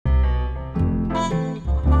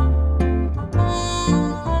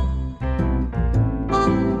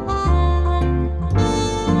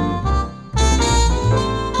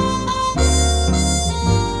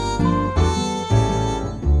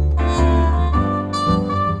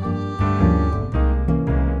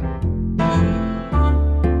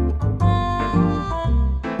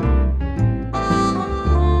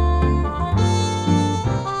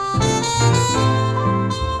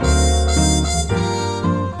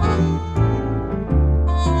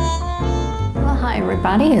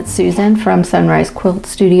everybody, it's Susan from Sunrise Quilt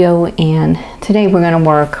Studio, and today we're going to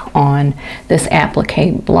work on this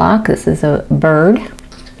applique block. This is a bird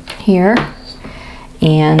here,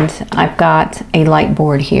 and I've got a light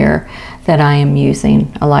board here that I am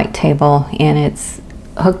using, a light table, and it's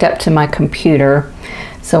hooked up to my computer.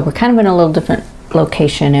 So we're kind of in a little different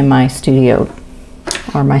location in my studio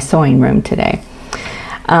or my sewing room today.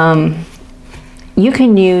 You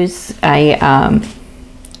can use a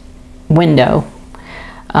window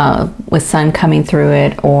with sun coming through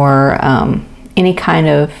it, or any kind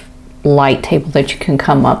of light table that you can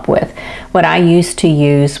come up with. What I used to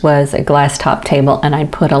use was a glass top table, and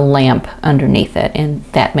I'd put a lamp underneath it, and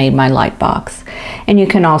that made my light box. And you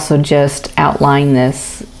can also just outline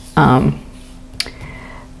this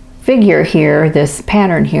figure here, this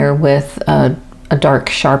pattern here, with a dark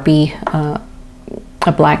Sharpie,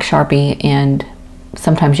 a black Sharpie, and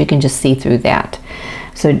sometimes you can just see through that.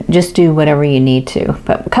 So just do whatever you need to.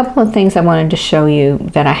 But a couple of things I wanted to show you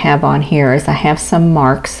that I have on here is I have some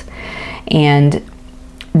marks, and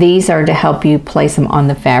these are to help you place them on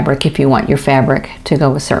the fabric if you want your fabric to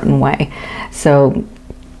go a certain way. So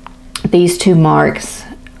these two marks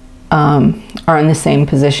are in the same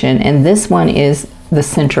position, and this one is the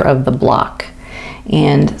center of the block.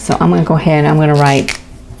 And so I'm going to go ahead and I'm going to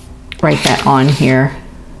write that on here.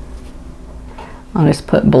 I'll just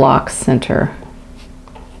put block center.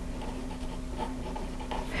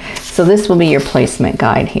 So this will be your placement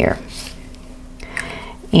guide here.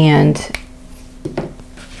 And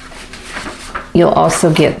you'll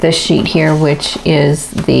also get this sheet here, which is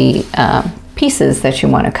the pieces that you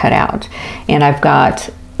want to cut out. And I've got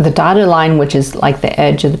the dotted line, which is like the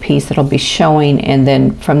edge of the piece that'll be showing, and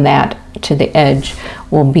then from that to the edge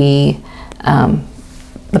will be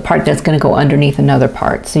the part that's going to go underneath another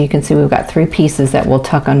part. So you can see we've got 3 pieces that will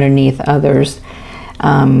tuck underneath others.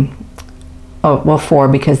 Oh, well, 4,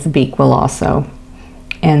 because the beak will also.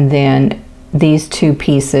 And then these 2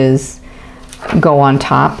 pieces go on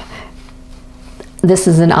top. This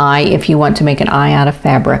is an eye if you want to make an eye out of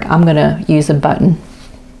fabric. I'm going to use a button.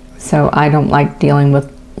 So I don't like dealing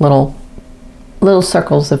with little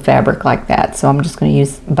circles of fabric like that. So I'm just going to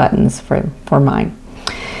use buttons for mine.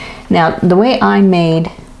 Now, the way I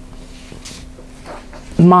made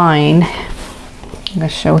mine, I'm going to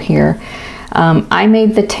show here. I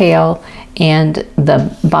made the tail and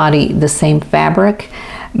the body the same fabric,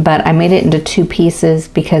 but I made it into 2 pieces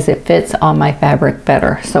because it fits on my fabric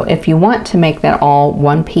better. So if you want to make that all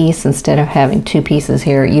one piece instead of having 2 pieces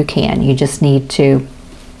here, you can. You just need to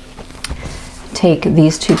take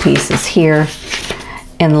these 2 pieces here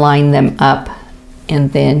and line them up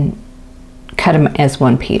and then cut them as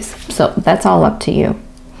one piece. So that's all up to you.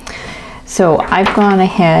 So I've gone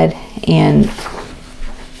ahead and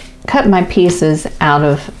cut my pieces out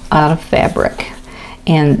of fabric,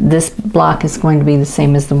 and this block is going to be the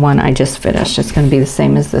same as the one I just finished. It's going to be the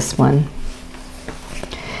same as this one.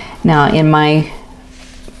 Now in my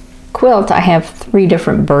quilt I have 3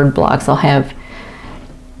 different bird blocks. I'll have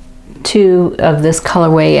 2 of this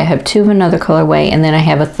colorway, I have 2 of another colorway, and then I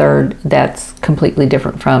have a 3rd that's completely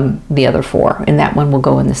different from the other 4, and that one will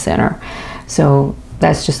go in the center. So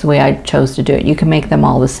that's just the way I chose to do it. You can make them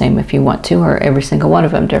all the same if you want to, or every single one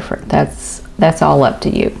of them different. That's all up to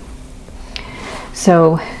you.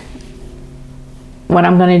 So what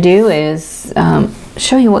I'm going to do is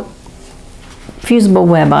show you what fusible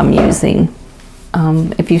web I'm using.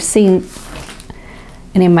 If you've seen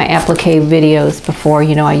any of my applique videos before,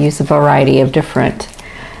 you know I use a variety of different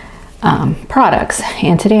products.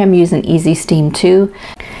 And today I'm using Easy Steam 2.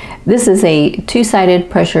 This is a 2-sided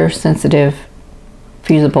pressure sensitive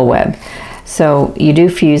fusible web. So you do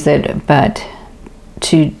fuse it, but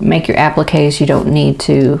to make your appliques you don't need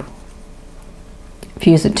to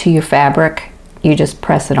fuse it to your fabric. You just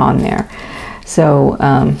press it on there. So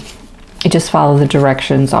you just follow the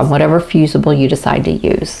directions on whatever fusible you decide to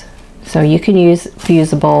use. So you can use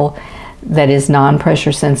fusible that is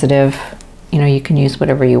non-pressure sensitive. You know, you can use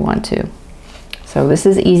whatever you want to. So this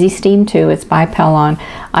is Easy Steam 2. It's by Pellon.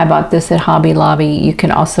 I bought this at Hobby Lobby. You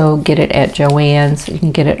can also get it at Joann's. You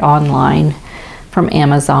can get it online from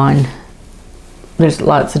Amazon. There's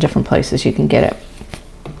lots of different places you can get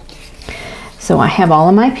it. So I have all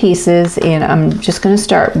of my pieces, and I'm just going to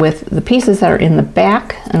start with the pieces that are in the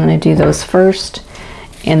back. I'm going to do those first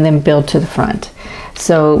and then build to the front.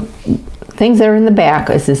 So things that are in the back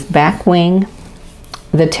is this back wing,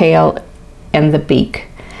 the tail, and the beak.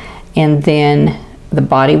 And then the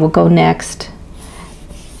body will go next.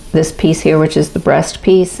 This piece here, which is the breast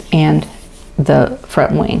piece, and the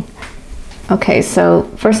front wing. Okay, so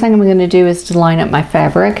first thing I'm going to do is to line up my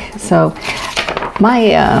fabric. So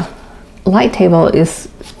my light table is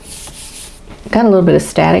got a little bit of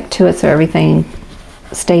static to it, so everything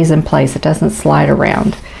stays in place. It doesn't slide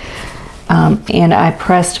around. And I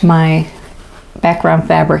pressed my background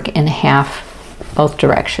fabric in half both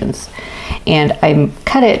directions, and I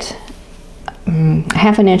cut it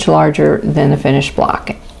half an inch larger than the finished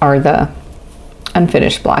block, or the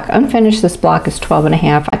unfinished block. Unfinished, this block is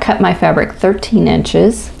 12.5. I cut my fabric 13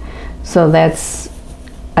 inches, so that's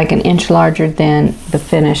like an inch larger than the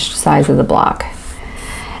finished size of the block.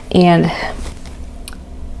 And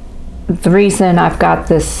the reason I've got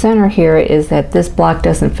this center here is that this block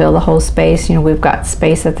doesn't fill the whole space. You know, we've got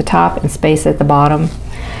space at the top and space at the bottom,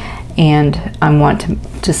 and I want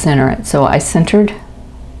to center it. So I centered,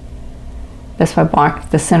 that's why I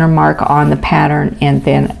marked the center mark on the pattern and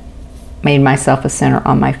then made myself a center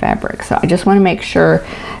on my fabric. So I just want to make sure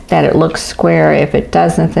that it looks square. If it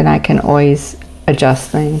doesn't, then I can always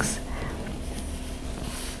adjust things.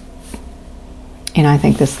 And I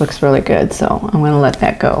think this looks really good, so I'm going to let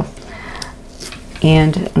that go.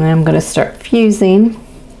 And then I'm going to start fusing.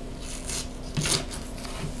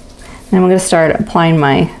 Then I'm going to start applying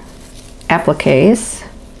my appliques.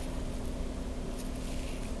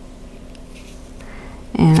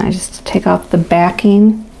 And I just take off the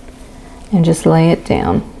backing and just lay it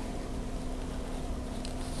down.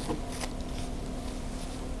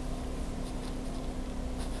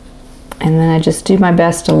 And then I just do my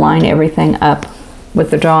best to line everything up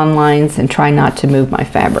with the drawn lines and try not to move my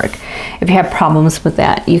fabric. If you have problems with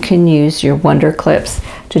that, you can use your Wonder Clips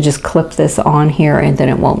to just clip this on here and then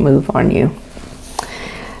it won't move on you.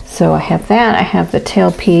 So I have that. I have the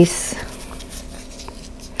tail piece.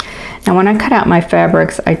 Now when I cut out my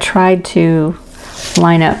fabrics, I tried to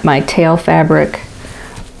line up my tail fabric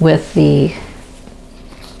with the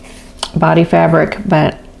body fabric,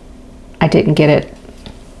 but I didn't get it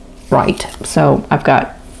right. So I've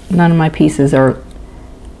got, none of my pieces are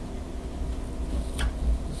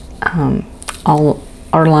all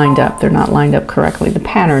are lined up. They're not lined up correctly. The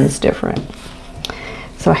pattern is different.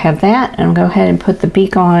 So I have that, and I'll go ahead and put the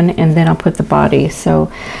beak on, and then I'll put the body.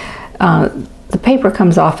 So the paper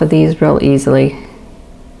comes off of these real easily.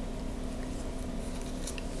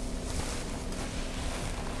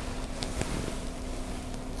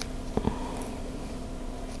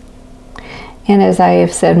 And as I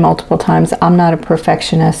have said multiple times, I'm not a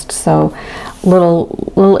perfectionist, so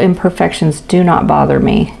little imperfections do not bother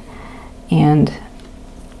me. And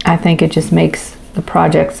I think it just makes the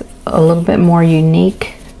projects a little bit more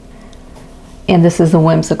unique. And this is a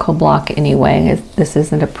whimsical block anyway. This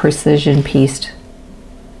isn't a precision pieced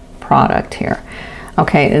product here.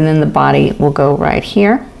 Okay, and then the body will go right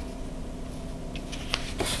here.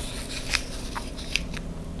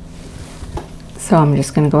 So I'm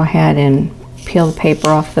just going to go ahead and peel the paper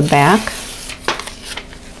off the back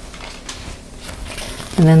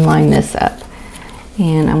and then line this up.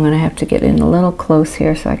 And I'm going to have to get in a little close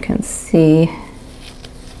here so I can see.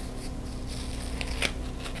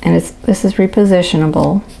 And this is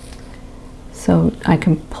repositionable, so I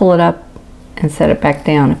can pull it up and set it back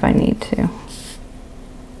down if I need to.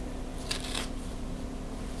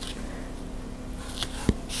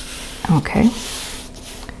 Okay,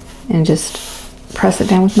 and just press it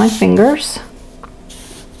down with my fingers.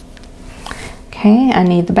 Okay, I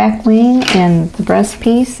need the back wing and the breast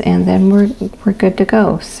piece, and then we're good to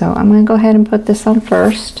go. So I'm going to go ahead and put this on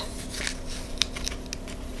first.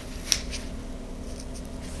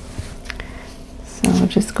 So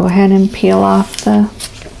just go ahead and peel off the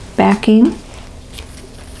backing.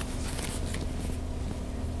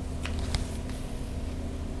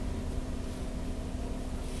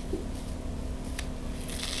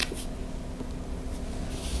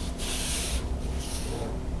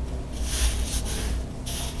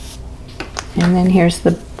 And then here's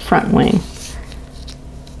the front wing.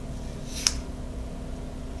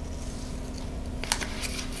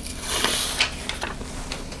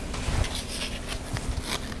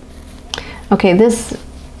 Okay, this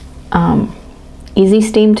Easy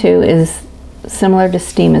Steam 2 is similar to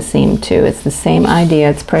Steam a Seam 2. It's the same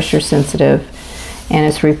idea. It's pressure sensitive and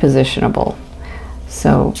it's repositionable.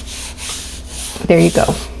 So there you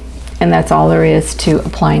go. And that's all there is to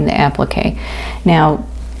applying the applique. Now,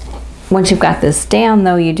 once you've got this down,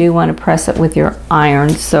 though, you do want to press it with your iron.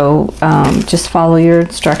 So just follow your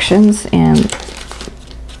instructions, and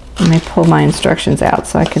let me pull my instructions out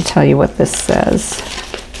so I can tell you what this says.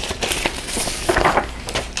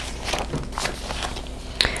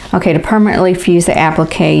 Okay, to permanently fuse the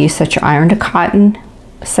applique, you set your iron to cotton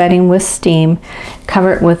setting with steam,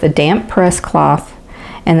 cover it with a damp press cloth,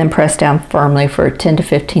 and then press down firmly for 10 to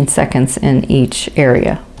 15 seconds in each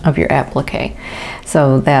area. of your applique.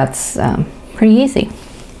 So that's pretty easy.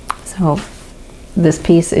 So this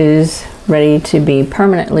piece is ready to be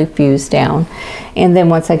permanently fused down, and then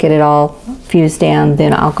once I get it all fused down,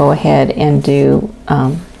 then I'll go ahead and do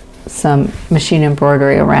some machine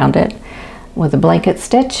embroidery around it with a blanket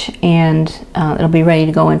stitch, and it'll be ready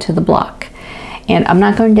to go into the block. And I'm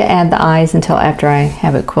not going to add the eyes until after I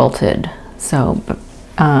have it quilted, so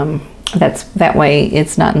that way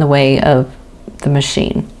it's not in the way of the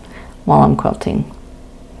machine while I'm quilting.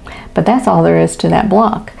 But that's all there is to that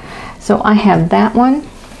block. So I have that one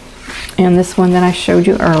and this one that I showed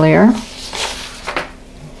you earlier,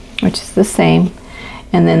 which is the same,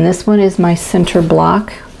 and then this one is my center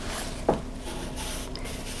block.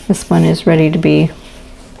 This one is ready to be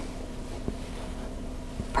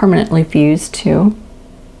permanently fused too.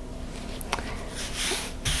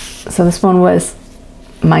 So this one was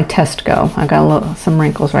my test go. I got some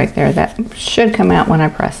wrinkles right there that should come out when I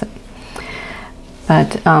press it.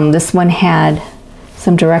 But this one had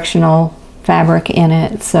some directional fabric in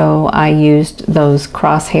it, so I used those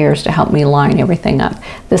crosshairs to help me line everything up.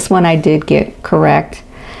 This one I did get correct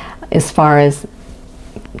as far as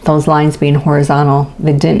those lines being horizontal.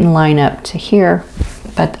 They didn't line up to here,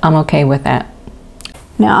 but I'm okay with that.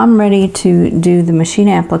 Now I'm ready to do the machine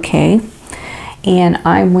applique, and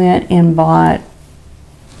I went and bought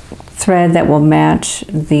thread that will match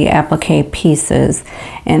the applique pieces,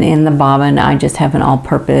 and in the bobbin I just have an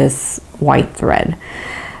all-purpose white thread,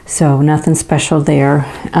 so nothing special there.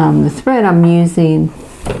 The thread I'm using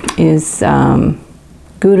is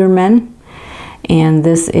Gutermann, and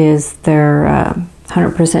this is their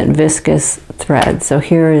 100% viscous thread. So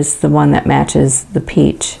here is the one that matches the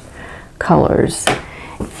peach colors.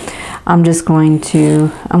 I'm going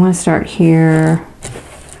to start here.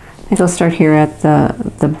 I think I'll start here at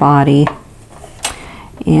the body,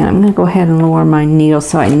 and I'm going to go ahead and lower my needle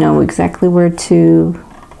so I know exactly where to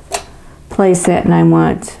place it, and I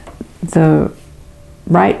want the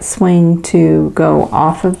right swing to go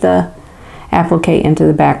off of the applique into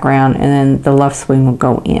the background, and then the left swing will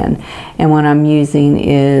go in. And what I'm using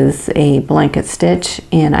is a blanket stitch,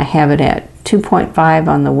 and I have it at 2.5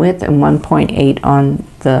 on the width and 1.8 on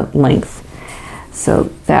the length. So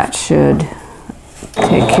that should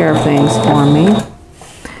take care of things for me.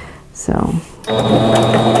 So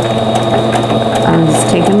I'm just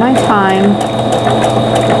taking my time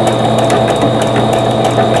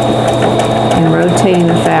and rotating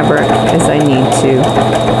the fabric as I need to.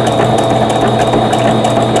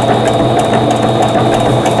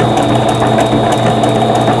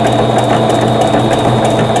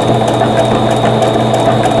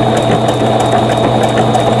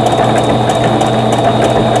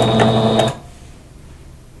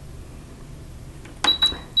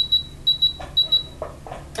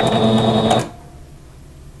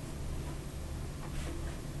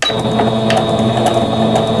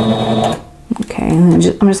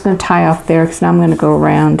 I'm just going to tie off there, because now I'm going to go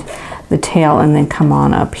around the tail and then come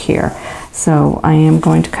on up here. So I am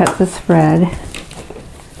going to cut the thread.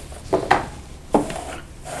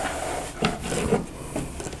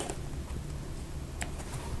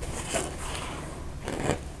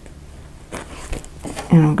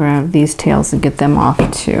 And I'll grab these tails and get them off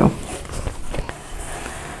too.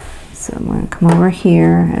 So I'm going to come over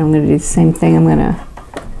here, and I'm going to do the same thing. I'm going to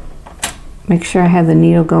make sure I have the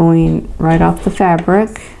needle going right off the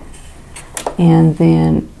fabric, and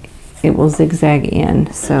then it will zigzag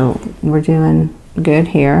in. So we're doing good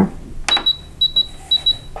here.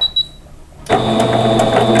 And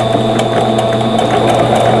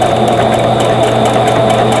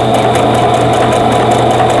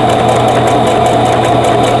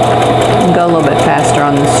go a little bit faster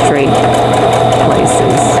on the straight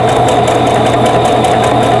places.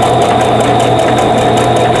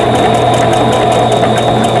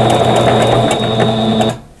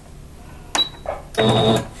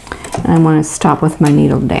 I want to stop with my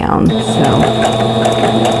needle down,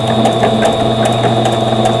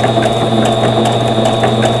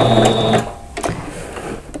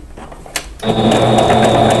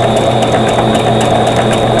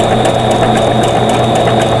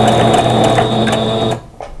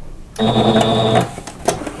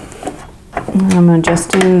 I'm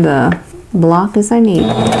adjusting the block as I need.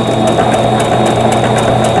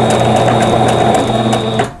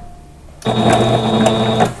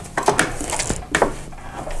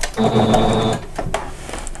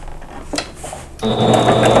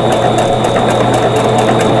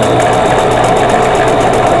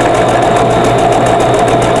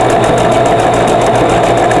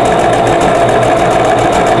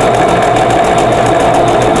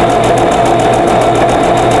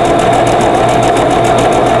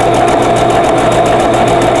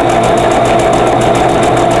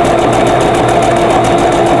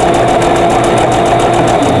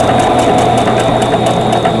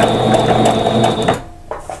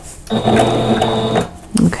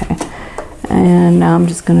 And now I'm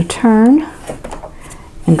just going to turn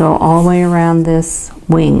and go all the way around this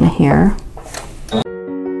wing here.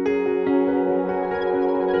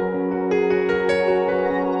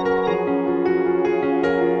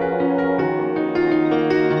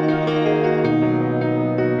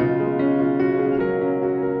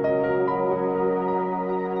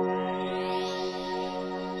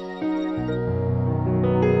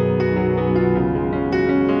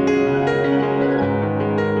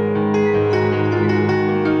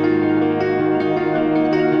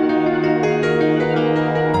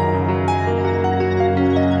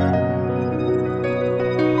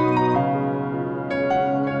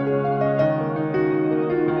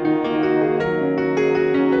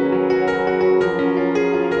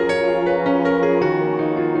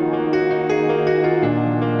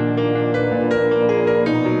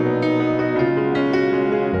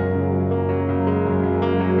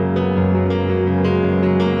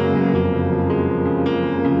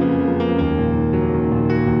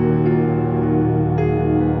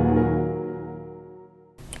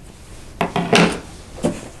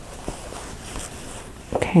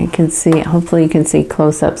 Okay, you can see, hopefully you can see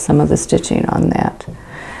close up some of the stitching on that.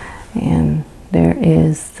 And there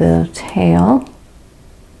is the tail.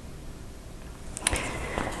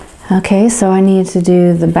 Okay, so I need to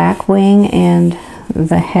do the back wing and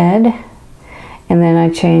the head. And then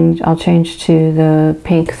I'll change to the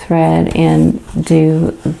pink thread and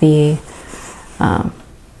do the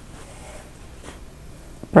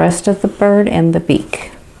breast of the bird and the beak.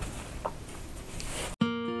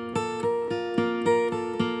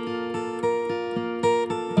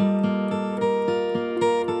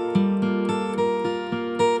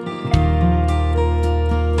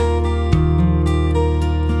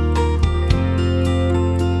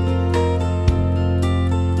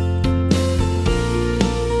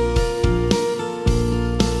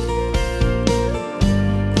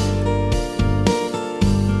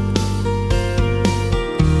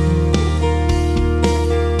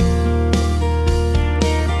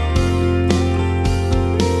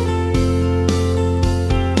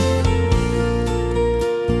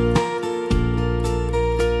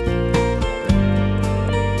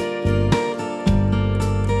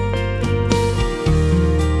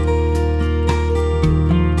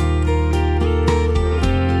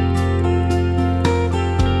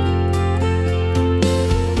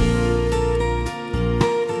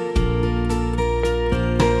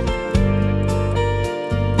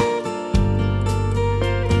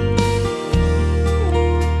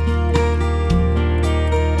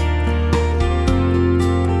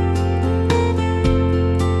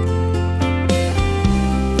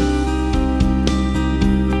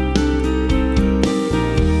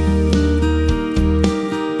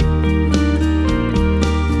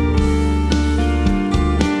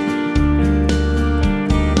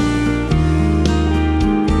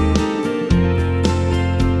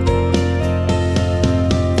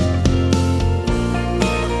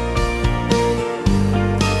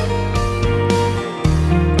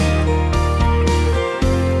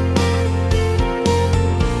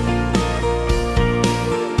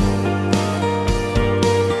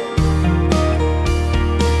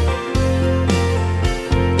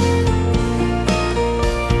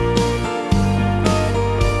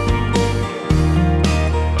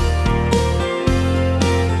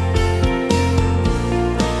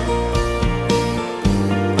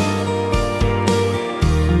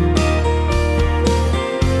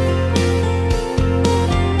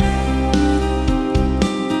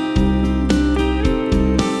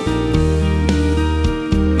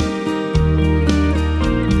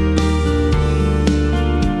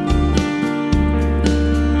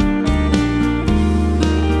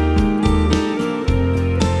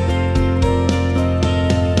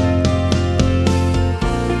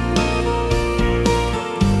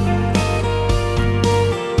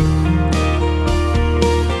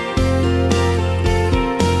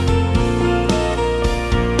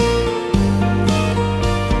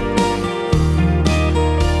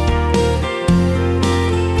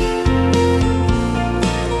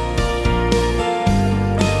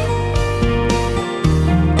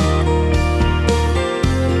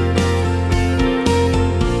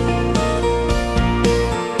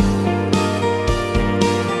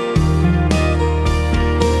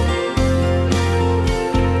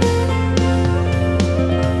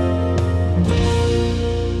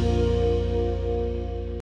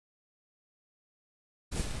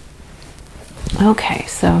 Okay,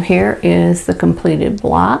 so here is the completed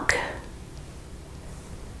block.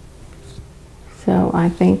 So I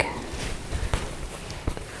think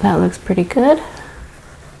that looks pretty good.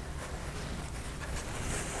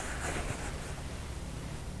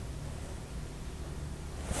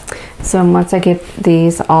 So once I get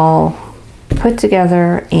these all put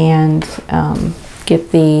together and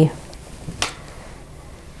get the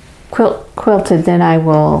quilt quilted, then I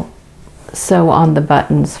will sew on the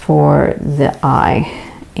buttons for the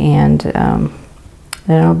eye, and then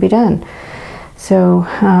it'll be done. So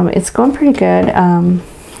it's going pretty good.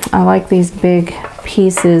 I like these big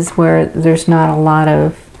pieces where there's not a lot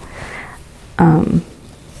of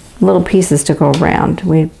little pieces to go around.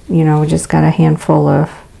 We just got a handful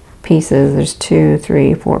of pieces. There's 2,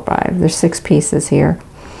 3, 4, 5. There's 6 pieces here.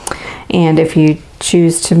 And if you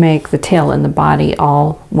choose to make the tail and the body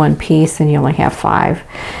all one piece, then you only have 5.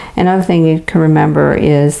 Another thing you can remember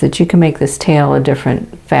is that you can make this tail a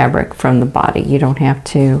different fabric from the body. You don't have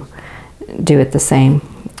to do it the same.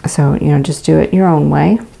 So, just do it your own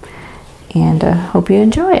way. And hope you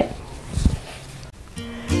enjoy it.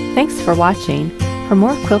 Thanks for watching. For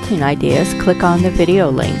more quilting ideas, click on the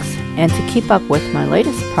video links. And to keep up with my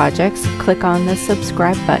latest projects, click on the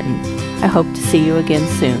subscribe button. I hope to see you again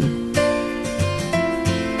soon.